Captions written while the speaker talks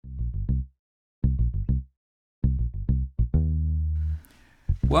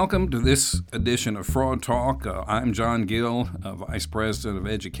Welcome to this edition of Fraud Talk. I'm John Gill, Vice President of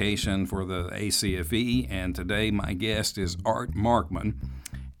Education for the ACFE, and today my guest is Art Markman,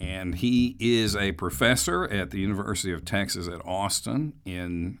 and he is a professor at the University of Texas at Austin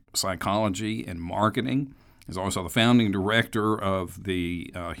in psychology and marketing. He's also the founding director of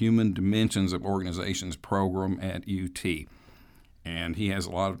the Human Dimensions of Organizations program at UT. And he has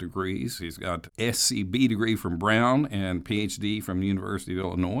a lot of degrees. He's got SCB degree from Brown and PhD from the University of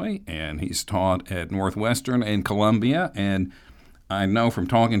Illinois, and he's taught at Northwestern and Columbia. And I know from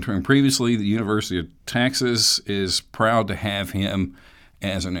talking to him previously, the University of Texas is proud to have him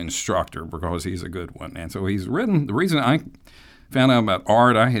as an instructor because he's a good one. And so he's written, the reason I found out about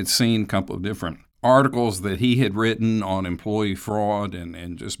Art, I had seen a couple of different articles that he had written on employee fraud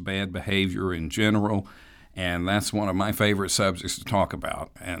and just bad behavior in general. And that's one of my favorite subjects to talk about.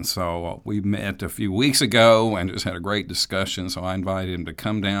 And so we met a few weeks ago and just had a great discussion. So I invited him to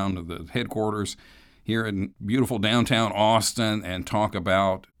come down to the headquarters here in beautiful downtown Austin and talk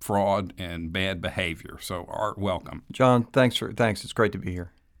about fraud and bad behavior. So Art, welcome. John, thanks. It's great to be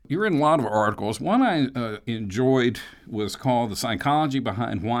here. You're in a lot of articles. One I enjoyed was called The Psychology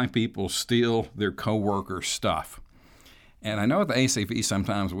Behind Why People Steal Their Coworkers' Stuff. And I know at the ACFE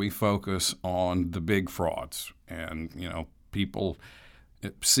sometimes we focus on the big frauds and, people,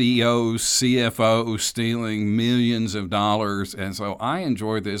 CEOs, CFOs stealing millions of dollars. And so I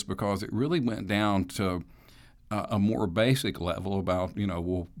enjoyed this because it really went down to a more basic level about,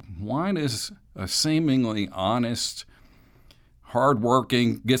 why does a seemingly honest,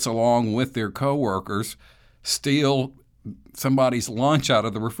 hardworking, gets along with their coworkers steal somebody's lunch out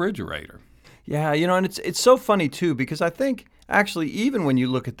of the refrigerator? Yeah, and it's so funny too, because I think actually even when you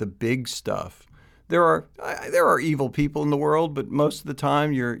look at the big stuff, there are evil people in the world, but most of the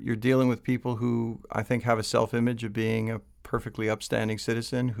time you're dealing with people who I think have a self-image of being a perfectly upstanding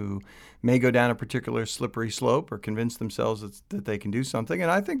citizen who may go down a particular slippery slope or convince themselves that they can do something.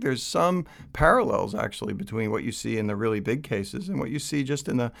 And I think there's some parallels actually between what you see in the really big cases and what you see just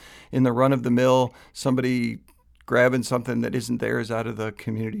in the run-of-the-mill somebody grabbing something that isn't theirs out of the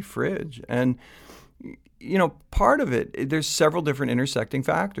community fridge. And, part of it, there's several different intersecting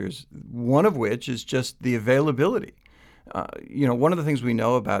factors, one of which is just the availability. One of the things we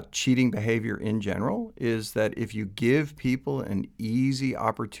know about cheating behavior in general is that if you give people an easy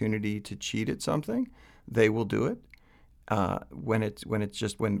opportunity to cheat at something, they will do it. When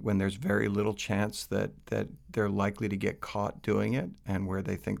there's very little chance that they're likely to get caught doing it, and where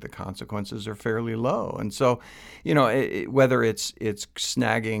they think the consequences are fairly low. And so, whether it's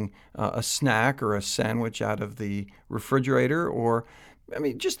snagging a snack or a sandwich out of the refrigerator, or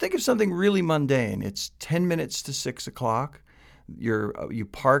just think of something really mundane. It's 10 minutes to 6 o'clock. You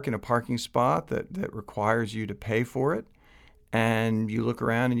park in a parking spot that requires you to pay for it. And you look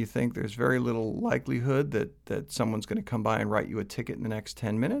around and you think there's very little likelihood that someone's going to come by and write you a ticket in the next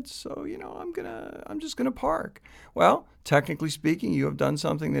 10 minutes. So, I'm just going to park. Well, technically speaking, you have done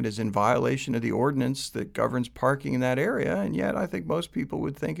something that is in violation of the ordinance that governs parking in that area. And yet I think most people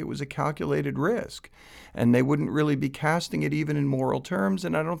would think it was a calculated risk. And they wouldn't really be casting it even in moral terms.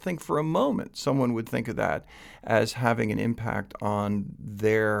 And I don't think for a moment someone would think of that as having an impact on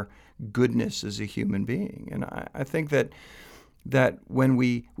their goodness as a human being. And I think that when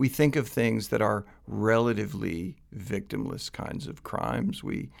we think of things that are relatively victimless kinds of crimes,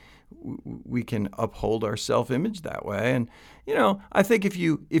 we can uphold our self-image that way. And I think if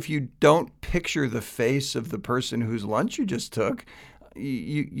you don't picture the face of the person whose lunch you just took,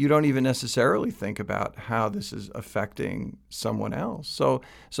 you don't even necessarily think about how this is affecting someone else. So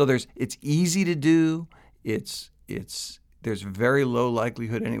it's easy to do. There's very low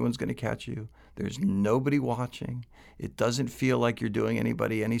likelihood anyone's going to catch you. There's nobody watching. It doesn't feel like you're doing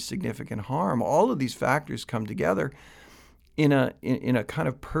anybody any significant harm. All of these factors come together in a kind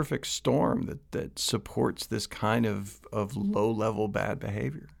of perfect storm that supports this kind of low-level bad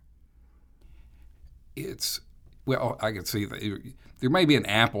behavior. I can see that there may be an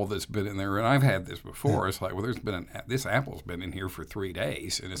apple that's been in there, and I've had this before. It's like, this apple's been in here for 3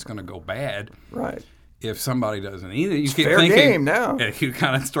 days, and it's going to go bad. Right. If somebody doesn't eat it, you keep fair thinking, game now. You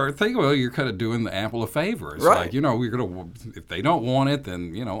kind of start thinking, well, you're kind of doing the apple a favor. It's right. like, we're gonna. If they don't want it,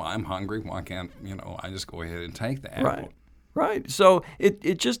 then I'm hungry. Why can't I just go ahead and take the apple? Right. So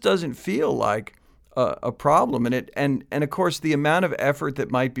it just doesn't feel like a problem, and of course the amount of effort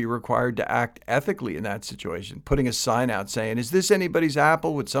that might be required to act ethically in that situation, putting a sign out saying, "Is this anybody's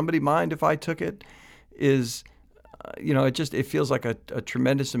apple? Would somebody mind if I took it?" is it feels like a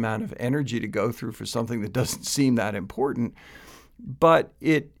tremendous amount of energy to go through for something that doesn't seem that important. But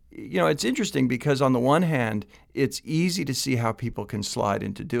it's interesting because on the one hand, it's easy to see how people can slide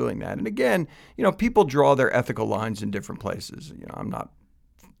into doing that. And again, people draw their ethical lines in different places.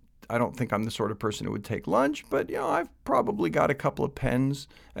 I don't think I'm the sort of person who would take lunch, but I've probably got a couple of pens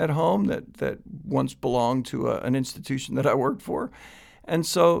at home that once belonged to an institution that I worked for. And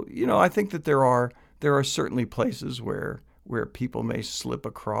so, I think that there are certainly places where people may slip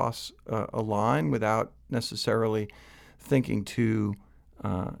across a line without necessarily thinking too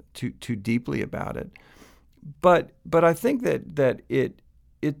deeply about it. But I think that it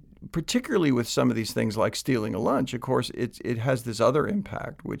particularly with some of these things like stealing a lunch, of course, it has this other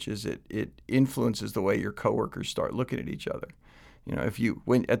impact, which is it influences the way your coworkers start looking at each other.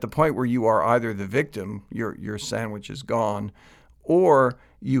 When at the point where you are either the victim, your sandwich is gone, or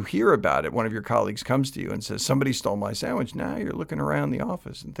you hear about it, one of your colleagues comes to you and says, somebody stole my sandwich. Now you're looking around the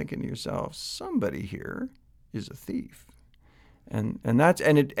office and thinking to yourself, somebody here is a thief. And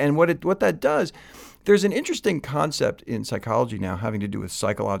what that does, there's an interesting concept in psychology now having to do with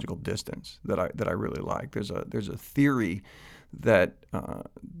psychological distance that I really like. There's a theory that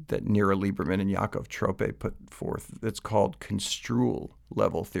Nira Lieberman and Yakov Trope put forth that's called construal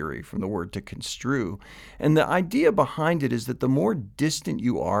level theory, from the word to construe. And the idea behind it is that the more distant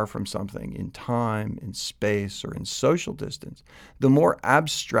you are from something in time, in space, or in social distance, the more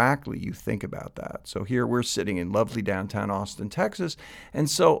abstractly you think about that. So here we're sitting in lovely downtown Austin, Texas, and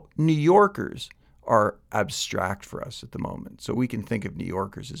so New Yorkers are abstract for us at the moment. So we can think of New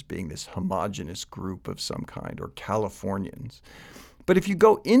Yorkers as being this homogenous group of some kind, or Californians. But if you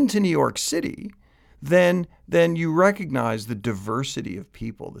go into New York City, then you recognize the diversity of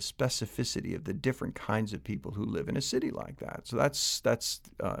people, the specificity of the different kinds of people who live in a city like that. So that's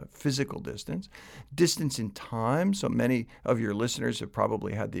physical distance. Distance in time. So many of your listeners have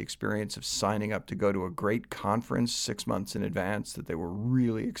probably had the experience of signing up to go to a great conference 6 months in advance that they were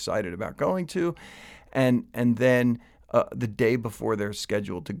really excited about going to. And then the day before they're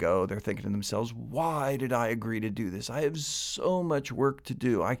scheduled to go, they're thinking to themselves, why did I agree to do this? I have so much work to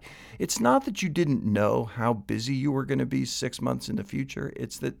do. It's not that you didn't know how busy you were going to be 6 months in the future.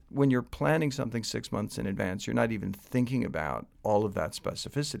 It's that when you're planning something 6 months in advance, you're not even thinking about all of that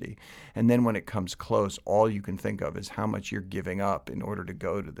specificity. And then when it comes close, all you can think of is how much you're giving up in order to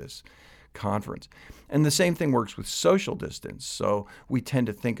go to this conference. And the same thing works with social distance. So we tend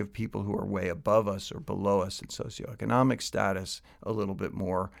to think of people who are way above us or below us in socioeconomic status a little bit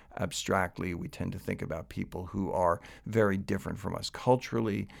more abstractly. We tend to think about people who are very different from us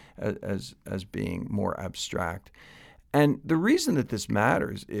culturally as being more abstract. And the reason that this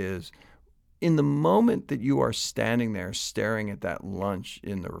matters is in the moment that you are standing there staring at that lunch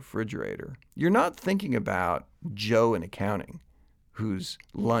in the refrigerator, you're not thinking about Joe in accounting whose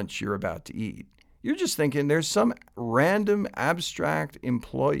lunch you're about to eat. You're just thinking there's some random abstract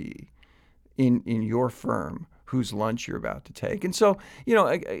employee in your firm whose lunch you're about to take. And so,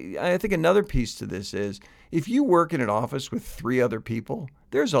 I think another piece to this is if you work in an office with 3 other people,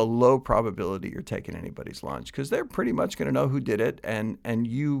 there's a low probability you're taking anybody's lunch because they're pretty much going to know who did it, and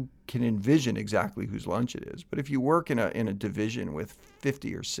you can envision exactly whose lunch it is. But if you work in a division with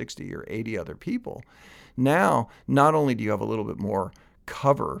 50 or 60 or 80 other people, now not only do you have a little bit more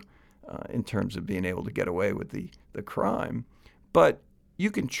cover in terms of being able to get away with the crime, but you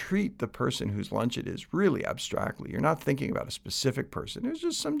can treat the person whose lunch it is really abstractly. You're not thinking about a specific person. There's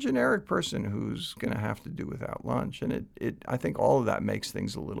just some generic person who's going to have to do without lunch. And I think all of that makes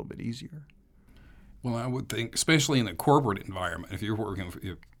things a little bit easier. Well, I would think, especially in a corporate environment, if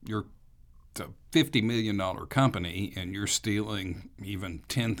you're a $50 million company and you're stealing even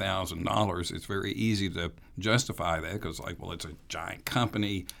 $10,000, it's very easy to justify that because, it's a giant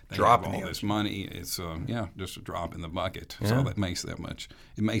company. They have all this money. It's just a drop in the bucket. Yeah. So that makes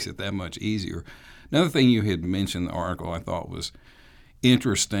it that much easier. Another thing you had mentioned in the article I thought was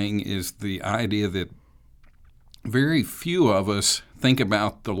interesting is the idea that very few of us think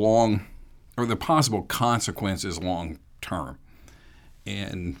about the possible consequences long term.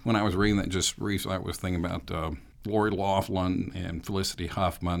 And when I was reading that just recently, I was thinking about Lori Loughlin and Felicity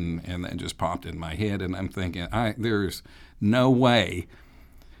Huffman, and that just popped in my head. And I'm thinking, there's no way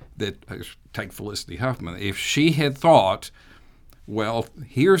that, take Felicity Huffman, if she had thought, well,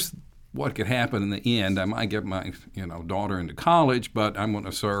 here's what could happen in the end. I might get my daughter into college, but I'm going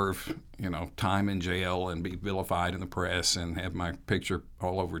to serve time in jail and be vilified in the press and have my picture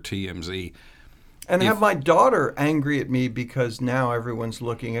all over TMZ. And have my daughter angry at me because now everyone's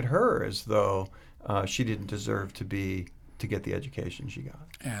looking at her as though she didn't deserve to get the education she got.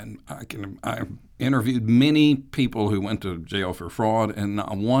 And I interviewed many people who went to jail for fraud, and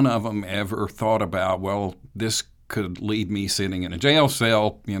not one of them ever thought about, well, this could lead me sitting in a jail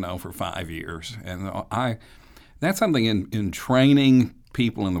cell, for 5 years. And That's something in training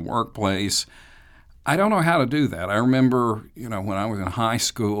people in the workplace. I don't know how to do that. I remember, when I was in high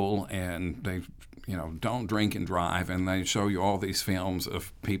school and they, don't drink and drive, and they show you all these films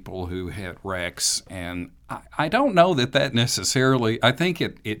of people who had wrecks. And I don't know that necessarily, I think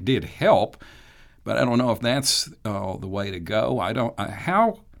it did help, but I don't know if that's the way to go.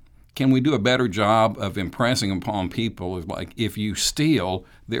 How can we do a better job of impressing upon people like if you steal,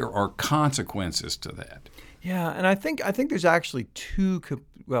 there are consequences to that? Yeah, and I think there's actually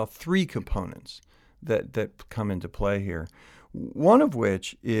three components that come into play here. One of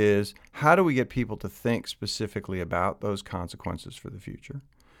which is, how do we get people to think specifically about those consequences for the future?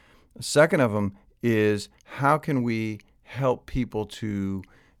 The second of them is, how can we help people to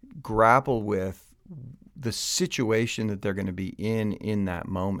grapple with the situation that they're going to be in that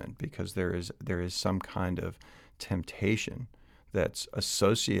moment, because there is some kind of temptation that's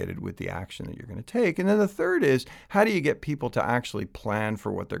associated with the action that you're going to take. And then the third is, how do you get people to actually plan for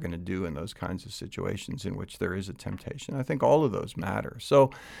what they're going to do in those kinds of situations in which there is a temptation? I think all of those matter.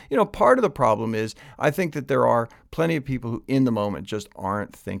 So, part of the problem is, I think that there are plenty of people who in the moment just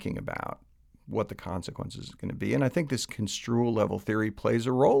aren't thinking about what the consequences are going to be. And I think this construal level theory plays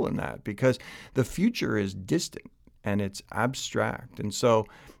a role in that, because the future is distant and it's abstract. And so,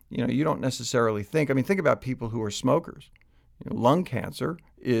 you don't necessarily think about people who are smokers. Lung cancer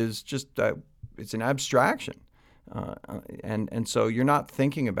is just it's an abstraction, and so you're not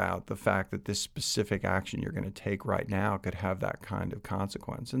thinking about the fact that this specific action you're going to take right now could have that kind of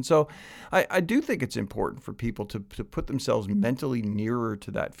consequence. And so I do think it's important for people to put themselves mentally nearer to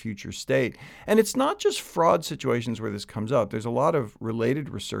that future state. And it's not just fraud situations where this comes up. There's a lot of related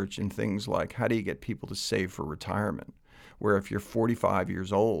research in things like, how do you get people to save for retirement? Where if you're 45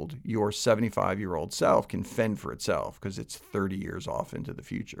 years old, your 75-year-old self can fend for itself because it's 30 years off into the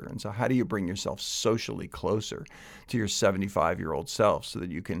future. And so how do you bring yourself socially closer to your 75-year-old self so that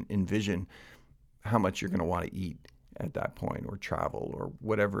you can envision how much you're going to want to eat at that point, or travel, or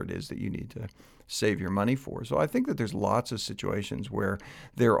whatever it is that you need to save your money for? So I think that there's lots of situations where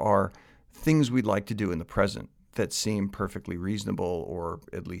there are things we'd like to do in the present that seem perfectly reasonable, or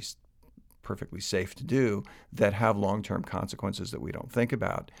at least perfectly safe to do, that have long-term consequences that we don't think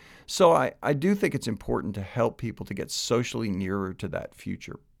about. So I do think it's important to help people to get socially nearer to that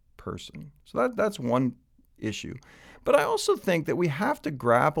future person. So that's one issue. But I also think that we have to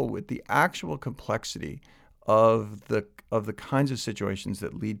grapple with the actual complexity of the kinds of situations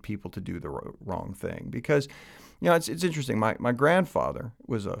that lead people to do the wrong thing. Because, it's interesting. My grandfather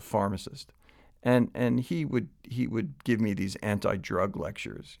was a pharmacist. And he would give me these anti-drug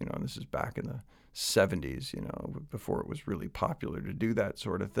lectures, and this is back in the 70s, before it was really popular to do that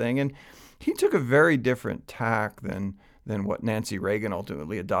sort of thing. And he took a very different tack than what Nancy Reagan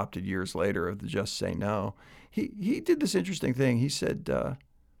ultimately adopted years later, of the just say no. He did this interesting thing. He said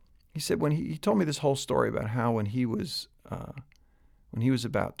when he told me this whole story about how when he was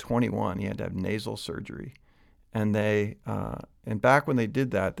about 21, he had to have nasal surgery. And and back when they did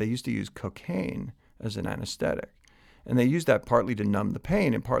that, they used to use cocaine as an anesthetic. And they used that partly to numb the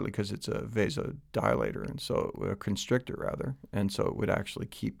pain, and partly because it's a vasodilator, and so a constrictor rather, and so it would actually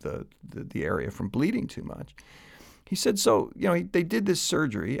keep the area from bleeding too much. He said, so, they did this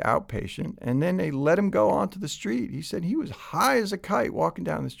surgery, outpatient, and then they let him go onto the street. He said he was high as a kite walking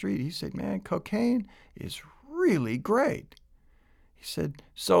down the street. He said, man, cocaine is really great. He said,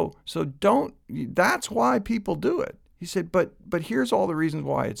 so that's why people do it. He said, but here's all the reasons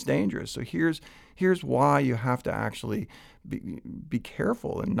why it's dangerous. So here's why you have to actually be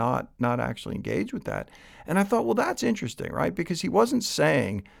careful and not actually engage with that. And I thought, well, that's interesting, right? Because he wasn't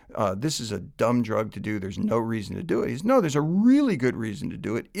saying this is a dumb drug to do, there's no reason to do it. He's, no, there's a really good reason to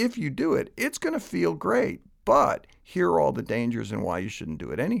do it. If you do it, it's going to feel great. But here are all the dangers and why you shouldn't do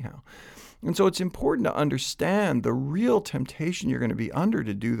it anyhow. And so it's important to understand the real temptation you're going to be under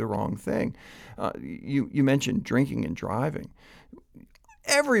to do the wrong thing. You mentioned drinking and driving.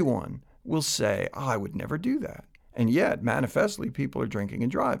 Everyone will say, I would never do that. And yet, manifestly, people are drinking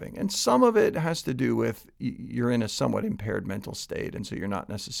and driving. And some of it has to do with you're in a somewhat impaired mental state, and so you're not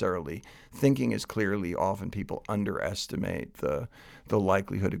necessarily thinking as clearly. Often people underestimate the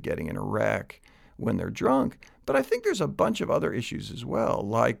likelihood of getting in a wreck when they're drunk. But I think there's a bunch of other issues as well,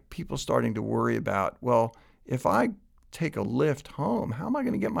 like people starting to worry about, well, if I take a lift home, how am I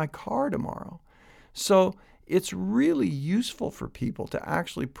going to get my car tomorrow? So it's really useful for people to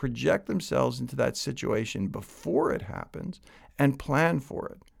actually project themselves into that situation before it happens and plan for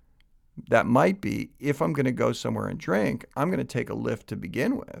it. That might be, if I'm going to go somewhere and drink, I'm going to take a lift to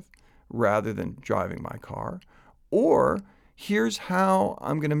begin with rather than driving my car. Or here's how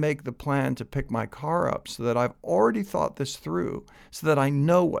I'm going to make the plan to pick my car up so that I've already thought this through, so that I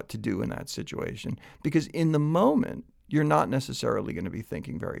know what to do in that situation. Because in the moment, you're not necessarily going to be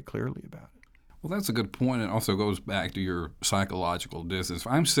thinking very clearly about it. Well, that's a good point. It also goes back to your psychological distance. If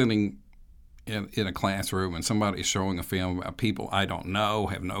I'm sitting in a classroom and somebody's showing a film about people I don't know,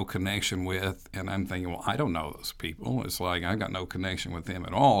 have no connection with, and I'm thinking, well, I don't know those people. It's like I've got no connection with them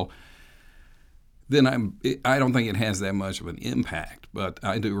at all. Then I don't think it has that much of an impact. But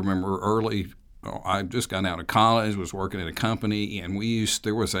I do remember early, I just got out of college, was working at a company, and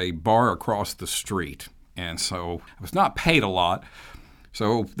there was a bar across the street. And so I was not paid a lot.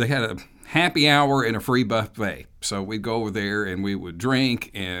 So they had a happy hour and a free buffet. So we'd go over there and we would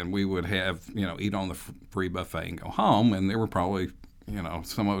drink and we would have, eat on the free buffet and go home. And there were probably,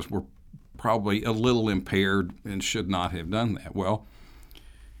 some of us were probably a little impaired and should not have done that. Well,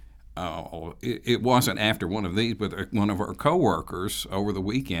 it wasn't after one of these, but one of our coworkers over the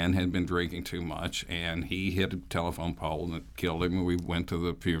weekend had been drinking too much and he hit a telephone pole and it killed him. And we went to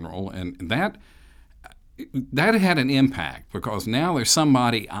the funeral, and that had an impact because now there's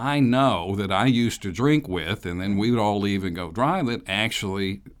somebody I know that I used to drink with, and then we would all leave and go drive, that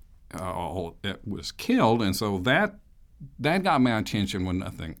actually was killed. And so that got my attention when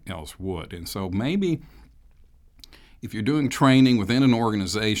nothing else would. And so maybe if you're doing training within an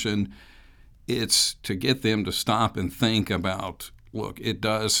organization, it's to get them to stop and think about, look, it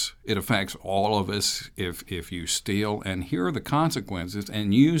affects all of us if you steal, and here are the consequences,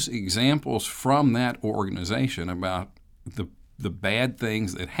 and use examples from that organization about the bad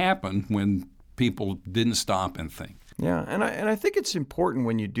things that happen when people didn't stop and think. Yeah, and I think it's important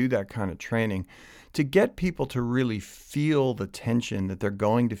when you do that kind of training to get people to really feel the tension that they're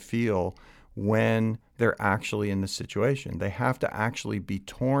going to feel when they're actually in the situation. They have to actually be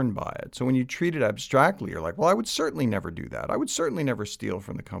torn by it. So when you treat it abstractly, you're like, well, I would certainly never do that. I would certainly never steal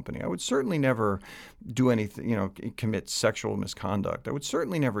from the company. I would certainly never do anything, commit sexual misconduct. I would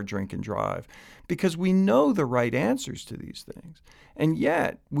certainly never drink and drive, because we know the right answers to these things. And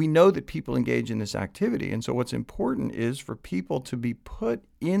yet we know that people engage in this activity. And so what's important is for people to be put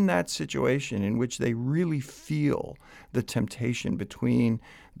in that situation in which they really feel the temptation between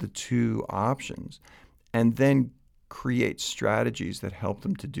the two options, and then create strategies that help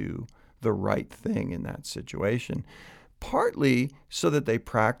them to do the right thing in that situation. Partly so that they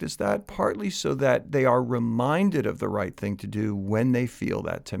practice that, partly so that they are reminded of the right thing to do when they feel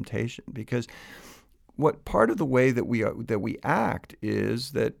that temptation. Because what part of the way that we act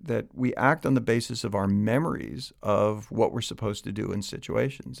is that we act on the basis of our memories of what we're supposed to do in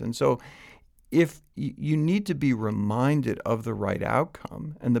situations. And so if you need to be reminded of the right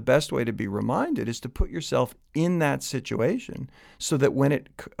outcome, and the best way to be reminded is to put yourself in that situation so that when it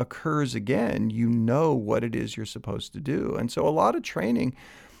occurs again, you know what it is you're supposed to do. And so a lot of training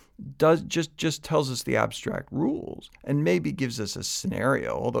just tells us the abstract rules and maybe gives us a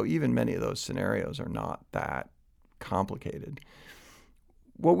scenario, although even many of those scenarios are not that complicated.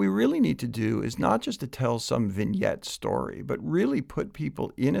 What we really need to do is not just to tell some vignette story, but really put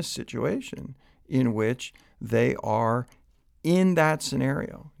people in a situation in which they are in that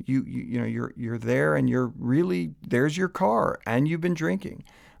scenario. You're there, and you're really, there's your car, and you've been drinking.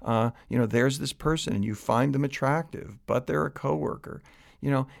 There's this person, and you find them attractive, but they're a coworker.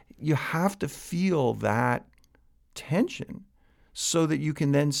 You have to feel that tension so that you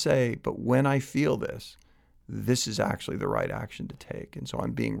can then say, but when I feel this is actually the right action to take. And so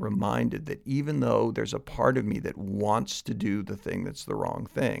I'm being reminded that even though there's a part of me that wants to do the thing that's the wrong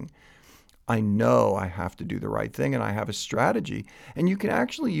thing, I know I have to do the right thing, and I have a strategy. And you can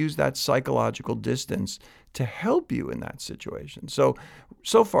actually use that psychological distance to help you in that situation. So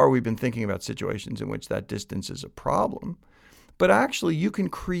far we've been thinking about situations in which that distance is a problem, but actually you can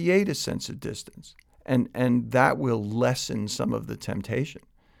create a sense of distance, and that will lessen some of the temptation.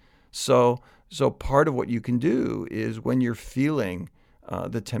 So part of what you can do is when you're feeling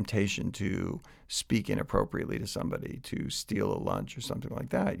the temptation to speak inappropriately to somebody, to steal a lunch or something like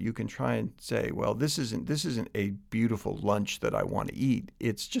that, you can try and say, well, this isn't a beautiful lunch that I want to eat.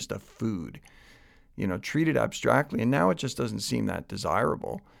 It's just a food. Treat it abstractly, and now it just doesn't seem that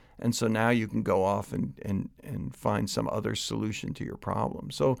desirable. And so now you can go off and find some other solution to your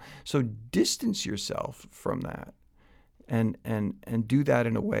problem. So distance yourself from that. And do that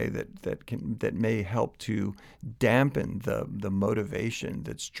in a way that may help to dampen the motivation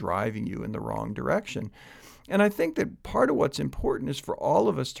that's driving you in the wrong direction. And I think that part of what's important is for all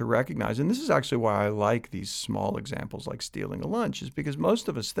of us to recognize, and this is actually why I like these small examples like stealing a lunch, is because most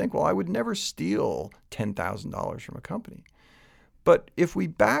of us think, well, I would never steal $10,000 from a company. But if we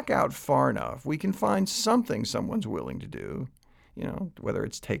back out far enough, we can find something someone's willing to do whether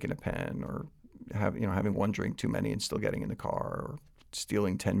it's taking a pen or having one drink too many and still getting in the car, or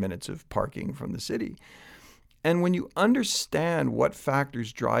stealing 10 minutes of parking from the city. And when you understand what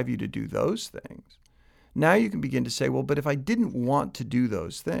factors drive you to do those things, now you can begin to say, well, but if I didn't want to do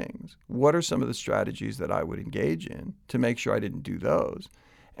those things, what are some of the strategies that I would engage in to make sure I didn't do those?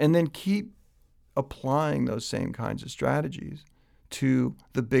 And then keep applying those same kinds of strategies to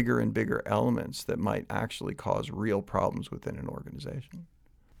the bigger and bigger elements that might actually cause real problems within an organization.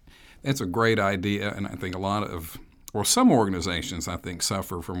 That's a great idea, and I think some organizations, I think,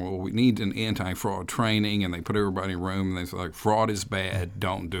 suffer from, well, we need an anti-fraud training, and they put everybody in a room, and they say, like, fraud is bad,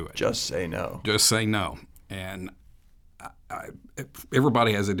 don't do it. Just say no. Just say no. And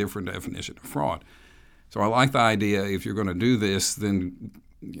everybody has a different definition of fraud. So I like the idea, if you're going to do this, then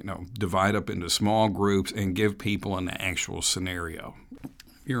divide up into small groups and give people an actual scenario.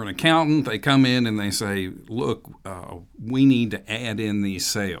 You're an accountant, they come in and they say, look, we need to add in these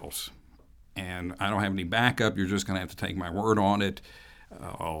sales. And I don't have any backup. You're just going to have to take my word on it.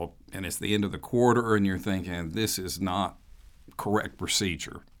 And it's the end of the quarter, and you're thinking, this is not correct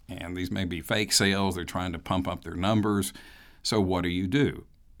procedure. And these may be fake sales. They're trying to pump up their numbers. So what do?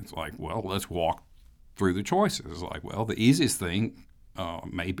 It's like, well, let's walk through the choices. It's like, well, the easiest thing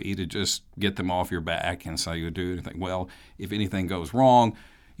may be to just get them off your back and say, you do anything. Well, if anything goes wrong,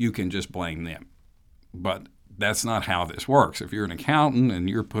 you can just blame them. But that's not how this works. If you're an accountant and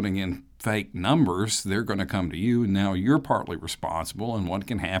you're putting in fake numbers, they're going to come to you, and now you're partly responsible. And what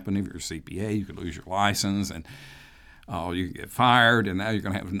can happen if you're a CPA? You could lose your license, and you get fired, and now you're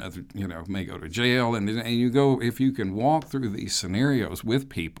going to have another, may go to jail. And you go, if you can walk through these scenarios with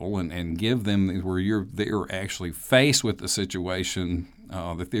people and give them where they're actually faced with the situation,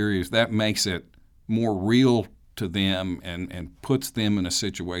 the theory is that makes it more real to them and puts them in a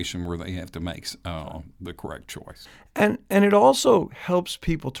situation where they have to make the correct choice. And it also helps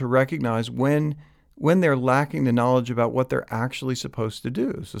people to recognize when they're lacking the knowledge about what they're actually supposed to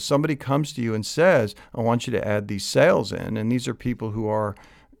do. So somebody comes to you and says, I want you to add these sales in, and these are people who are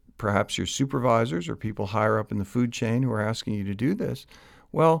perhaps your supervisors or people higher up in the food chain who are asking you to do this.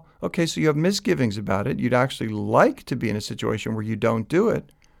 Well, okay, so you have misgivings about it. You'd actually like to be in a situation where you don't do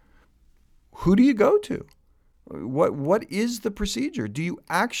it. Who do you go to? What is the procedure? Do you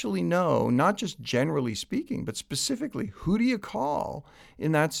actually know, not just generally speaking, but specifically, who do you call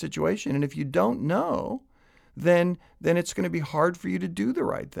in that situation? And if you don't know, then it's going to be hard for you to do the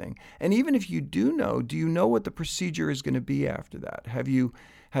right thing. And even if you do you know what the procedure is going to be after that? Have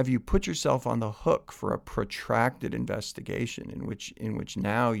you put yourself on the hook for a protracted investigation in which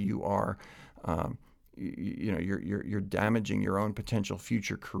now you are you're damaging your own potential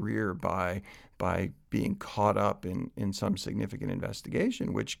future career by being caught up in some significant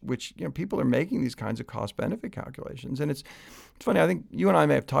investigation, which people are making these kinds of cost-benefit calculations. And it's funny, I think you and I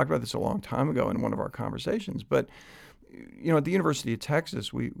may have talked about this a long time ago in one of our conversations, but at the University of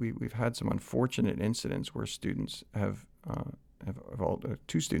Texas, we've had some unfortunate incidents where students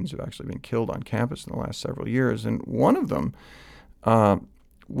two students have actually been killed on campus in the last several years, and one of them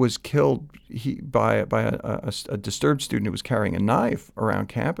was killed by a disturbed student who was carrying a knife around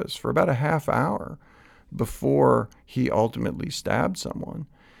campus for about a half hour before he ultimately stabbed someone.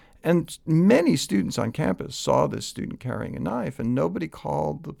 And many students on campus saw this student carrying a knife, and nobody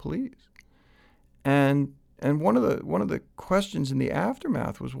called the police. And one of the questions in the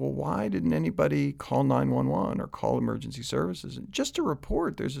aftermath was, well, why didn't anybody call 911 or call emergency services just to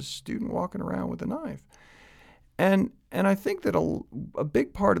report there's a student walking around with a knife? And I think that a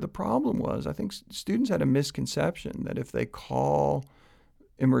big part of the problem was, I think students had a misconception that if they call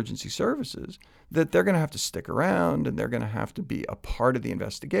emergency services, that they're going to have to stick around and they're going to have to be a part of the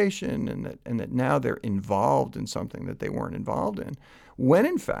investigation, and that now they're involved in something that they weren't involved in. When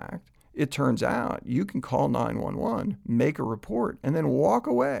in fact, it turns out you can call 911, make a report, and then walk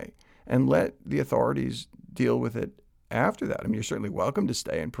away and let the authorities deal with it after that. I mean, you're certainly welcome to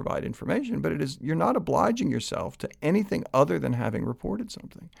stay and provide information, but you're not obliging yourself to anything other than having reported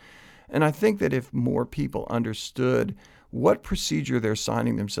something. And I think that if more people understood what procedure they're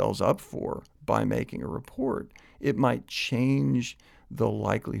signing themselves up for by making a report, it might change the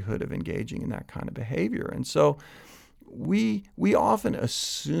likelihood of engaging in that kind of behavior. And so we often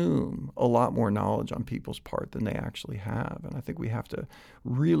assume a lot more knowledge on people's part than they actually have. And I think we have to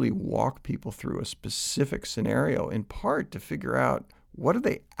really walk people through a specific scenario, in part to figure out what do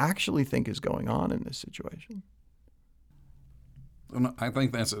they actually think is going on in this situation. I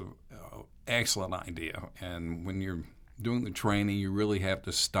think that's an excellent idea. And when you're doing the training, you really have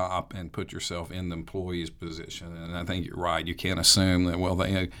to stop and put yourself in the employee's position. And I think you're right. You can't assume that, well,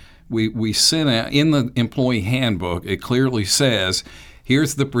 we sent out in the employee handbook, it clearly says,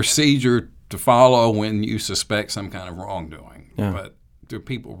 here's the procedure to follow when you suspect some kind of wrongdoing. Yeah. But do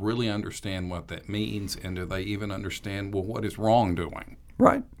people really understand what that means? And do they even understand, well, what is wrongdoing?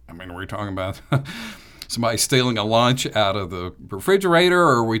 Right. I mean, are we talking about somebody stealing a lunch out of the refrigerator,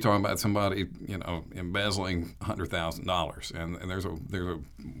 or are we talking about somebody, embezzling $100,000? And there's a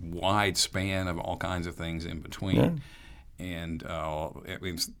wide span of all kinds of things in between. Yeah. And it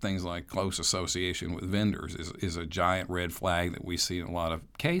means things like close association with vendors is a giant red flag that we see in a lot of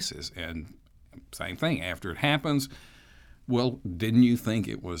cases. And same thing, after it happens, well, didn't you think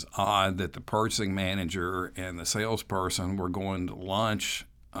it was odd that the purchasing manager and the salesperson were going to lunch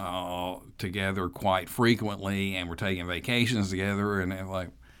together quite frequently and were taking vacations together? And they're like,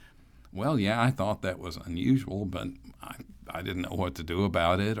 well, yeah, I thought that was unusual, but I didn't know what to do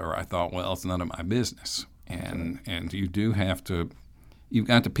about it, or I thought, well, it's none of my business. And you do have to, you've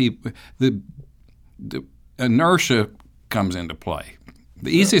got to people, the inertia comes into play.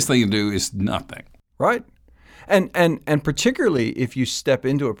 The easiest thing to do is nothing. Right. And particularly if you step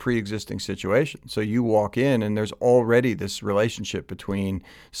into a pre-existing situation. So you walk in and there's already this relationship between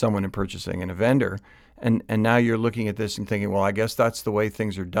someone in purchasing and a vendor. And now you're looking at this and thinking, well, I guess that's the way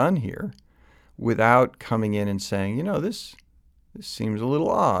things are done here, without coming in and saying, this seems a little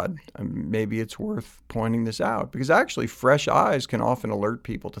odd. Maybe it's worth pointing this out, because actually fresh eyes can often alert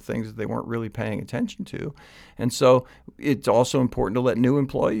people to things that they weren't really paying attention to. And so it's also important to let new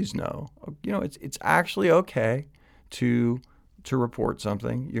employees know, it's actually okay to report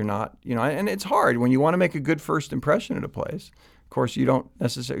something. You're not, and it's hard when you want to make a good first impression at a place. Of course, you don't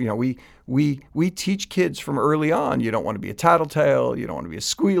necessarily, we teach kids from early on, you don't want to be a tattletale, you don't want to be a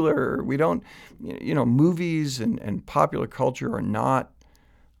squealer. We don't, movies and popular culture are not,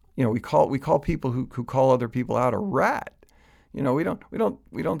 we call people who call other people out a rat. We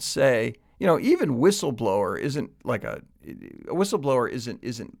don't say, even whistleblower isn't like a whistleblower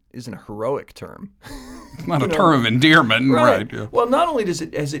isn't a heroic term. It's not a term of endearment, right? Yeah. Well, not only has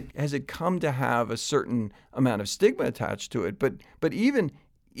it come to have a certain amount of stigma attached to it, but even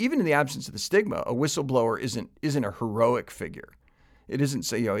in the absence of the stigma, a whistleblower isn't a heroic figure. It isn't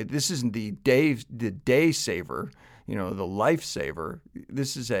this isn't the day saver, the lifesaver.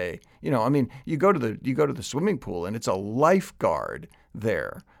 This is you go to the swimming pool and it's a lifeguard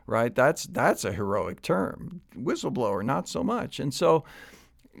there, right? That's a heroic term. Whistleblower, not so much. And so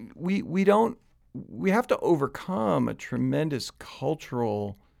we have to overcome a tremendous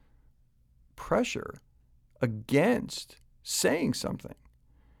cultural pressure against saying something.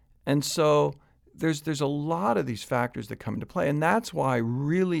 And so there's a lot of these factors that come into play. And that's why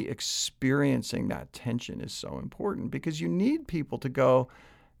really experiencing that tension is so important, because you need people to go,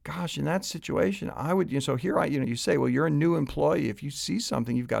 gosh, in that situation, I would, so here you say, well, you're a new employee. If you see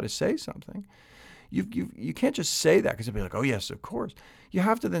something, you've got to say something. You can't just say that because they'll be like, oh, yes, of course. You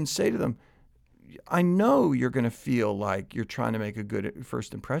have to then say to them, I know you're going to feel like you're trying to make a good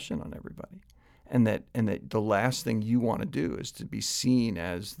first impression on everybody, and that the last thing you want to do is to be seen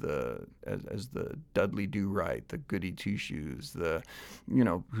as the Dudley Do-Right, the goody two-shoes, the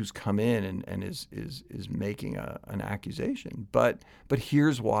who's come in and is making an accusation. But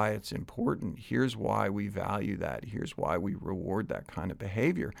here's why it's important. Here's why we value that. Here's why we reward that kind of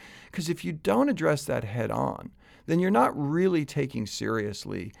behavior. Because if you don't address that head on, then you're not really taking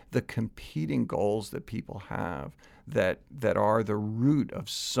seriously the competing goals that people have that are the root of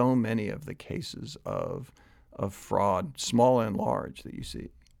so many of the cases of fraud, small and large, that you see.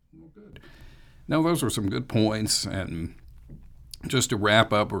 Good. Now, those were some good points. And just to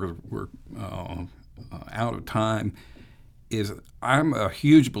wrap up, we're out of time. I'm a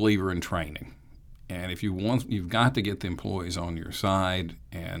huge believer in training. And if you've got to get the employees on your side,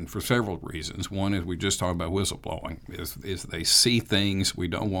 and for several reasons. One is we just talked about whistleblowing. Is they see things. We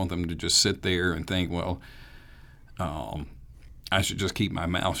don't want them to just sit there and think, well, I should just keep my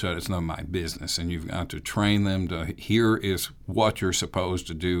mouth shut. It's none of my business. And you've got to train them to, here is what you're supposed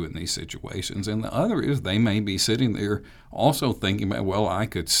to do in these situations. And the other is they may be sitting there also thinking about, well, I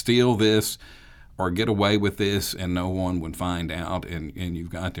could steal this or get away with this and no one would find out. And you've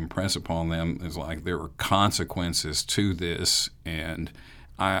got to impress upon them is like there are consequences to this. And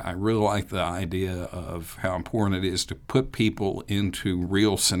I really like the idea of how important it is to put people into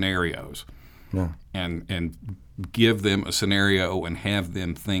real scenarios. Yeah. And give them a scenario and have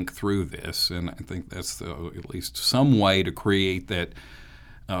them think through this. And I think that's at least some way to create that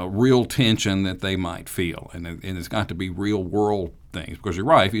real tension that they might feel. And it's got to be real world things. Because you're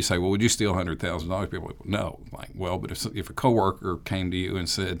right, if you say, well, would you steal $100,000? People are like, no. Like, well, but if a coworker came to you and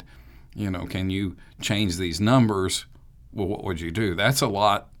said, can you change these numbers? Well, what would you do? That's a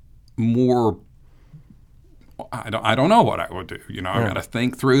lot more. I don't know what I would do. I've got to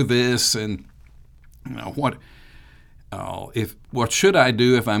think through this, and what should I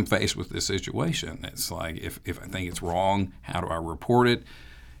do if I'm faced with this situation? It's like if I think it's wrong, how do I report it?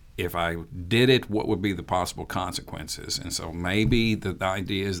 If I did it, what would be the possible consequences? And so maybe the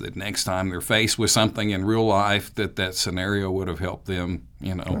idea is that next time they're faced with something in real life, that scenario would have helped them,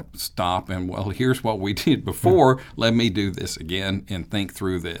 stop and, well, here's what we did before. Let me do this again and think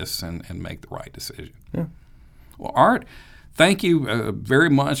through this and make the right decision. Yeah. Well, Art, thank you very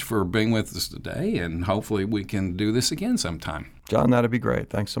much for being with us today, and hopefully we can do this again sometime. John, that'd be great.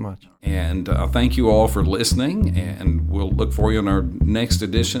 Thanks so much. And thank you all for listening, and we'll look for you in our next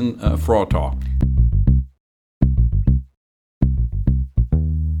edition of Fraud Talk.